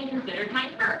this being considered my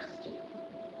first.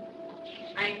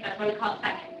 Right? That's why we call it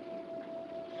second.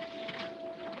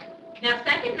 Now,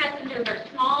 second messengers are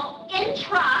small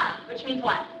intra, which means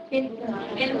what?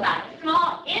 Inside.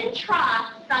 Small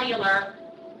intracellular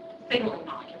signaling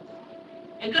molecules.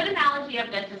 A good analogy of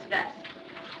this is this.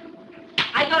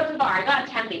 I go to the bar, I got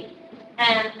a Tempe,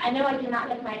 and I know I do not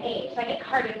get my age, so I get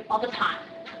carded all the time.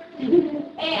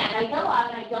 And I go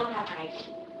up and I don't have my ID.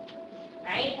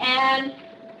 Right? And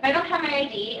if I don't have my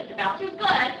ID, if the bouncer's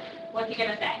good, what's he going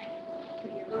to say?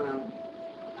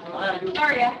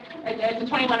 Sorry, it's a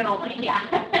 21 and only. Yeah.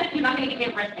 He's not going to give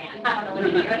me a wristband. I don't know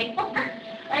what to do anymore.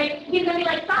 Right? He's going to be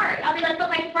like, sorry. I'll be like, but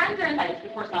my friends are inside. It's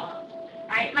before cell phones.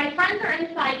 Right? My friends are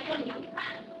inside.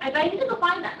 I need to go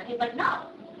find them. And he's like, no.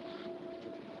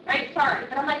 Right? Sorry.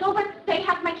 But I'm like, oh, but they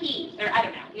have my keys. Or I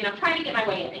don't know. You know, trying to get my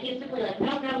way in. And he's simply like,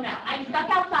 no. I'm stuck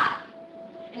outside.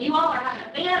 And you all are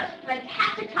having a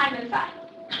fantastic time inside.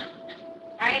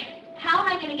 Right? How am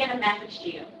I going to get a message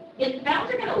to you? Is the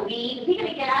bouncer going to leave? Is he going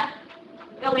to get up,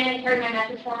 go in, and carry my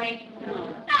message for me?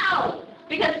 No.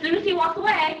 Because as soon as he walks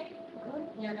away,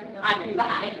 I'm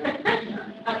inside.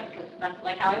 Okay, because that's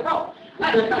like how I roll.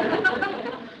 But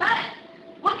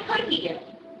what could he do?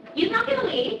 He's not going to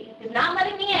leave. He's not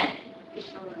letting me in.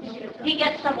 He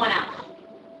gets someone else.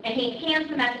 And he hands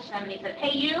the message to them and he says,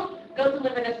 hey, you, go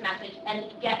deliver this message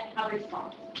and get a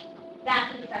response.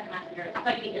 That's what the second messenger is. It's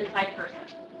like the inside person.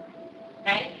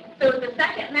 Okay? So the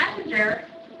second messenger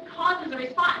causes a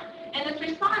response. And this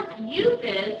response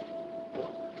uses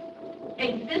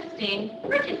existing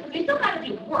proteins, because we still got to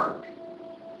do work.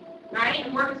 Right?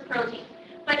 And work is protein.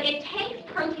 But it takes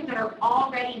proteins that are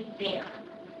already there.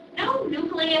 No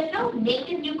nucleus, no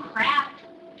naked new crap.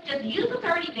 Just use what's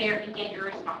already there and get your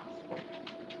response.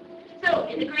 So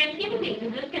in the grand scheme of things,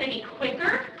 is this going to be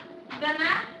quicker than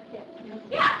that?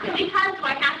 Yeah, because do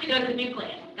I have to go to the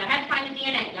nucleus? Do I have to find the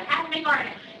DNA? Do I have to make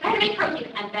RNA? Do I have to make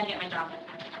protein and then get my job done?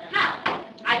 No,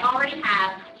 I already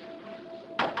have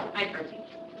my protein.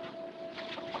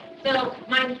 So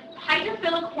my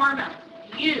hydrophilic hormones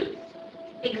use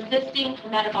existing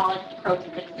metabolic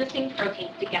proteins, existing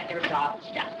proteins to get their jobs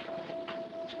done.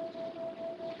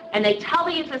 And they tell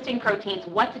the existing proteins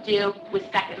what to do with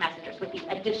second messengers, with these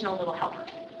additional little helpers.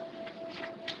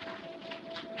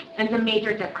 And it's a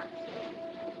major difference.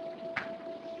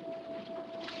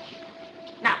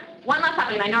 Now, one last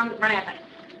topic, and I know I'm running out of time.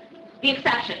 The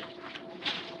exception.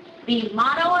 The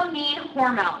monoamine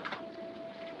hormone,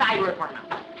 thyroid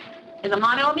hormone, is a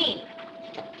monoamine.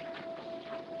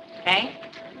 Okay?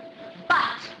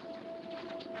 But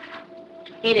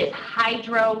it is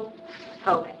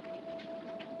hydrophobic.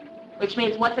 Which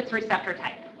means, what's its receptor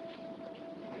type?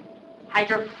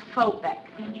 Hydrophobic.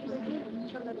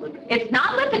 It's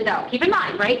not lipid, though. Keep in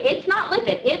mind, right? It's not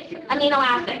lipid. It's amino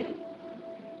acid.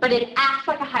 But it acts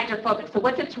like a hydrophobic. So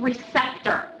what's its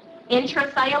receptor?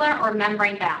 Intracellular or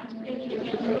membrane bound?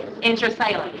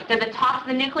 Intracellular. Does it talk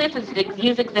to the nucleus or does it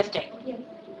use existing?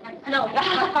 No.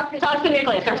 Talks to the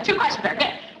nucleus. There's two questions there.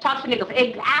 Good. Talks to the nucleus.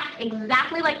 It acts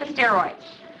exactly like the steroids,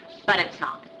 but it's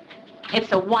not. It's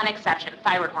the one exception,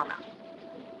 thyroid hormone.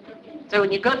 So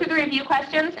when you go through the review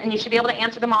questions, and you should be able to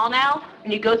answer them all now,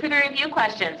 when you go through the review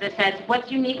questions, it says,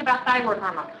 what's unique about thyroid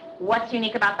hormone? What's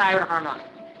unique about thyroid hormone?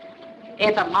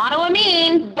 It's a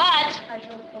monoamine, but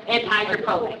it's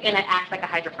hydrophobic, and it acts like a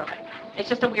hydrophobic. It's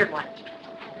just a weird one.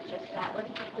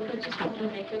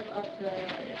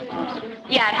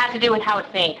 Yeah, it has to do with how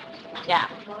it's made. Yeah.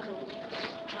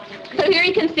 So here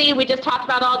you can see we just talked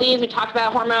about all these. We talked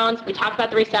about hormones. We talked about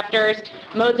the receptors,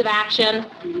 modes of action.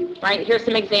 Right? Here's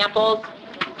some examples.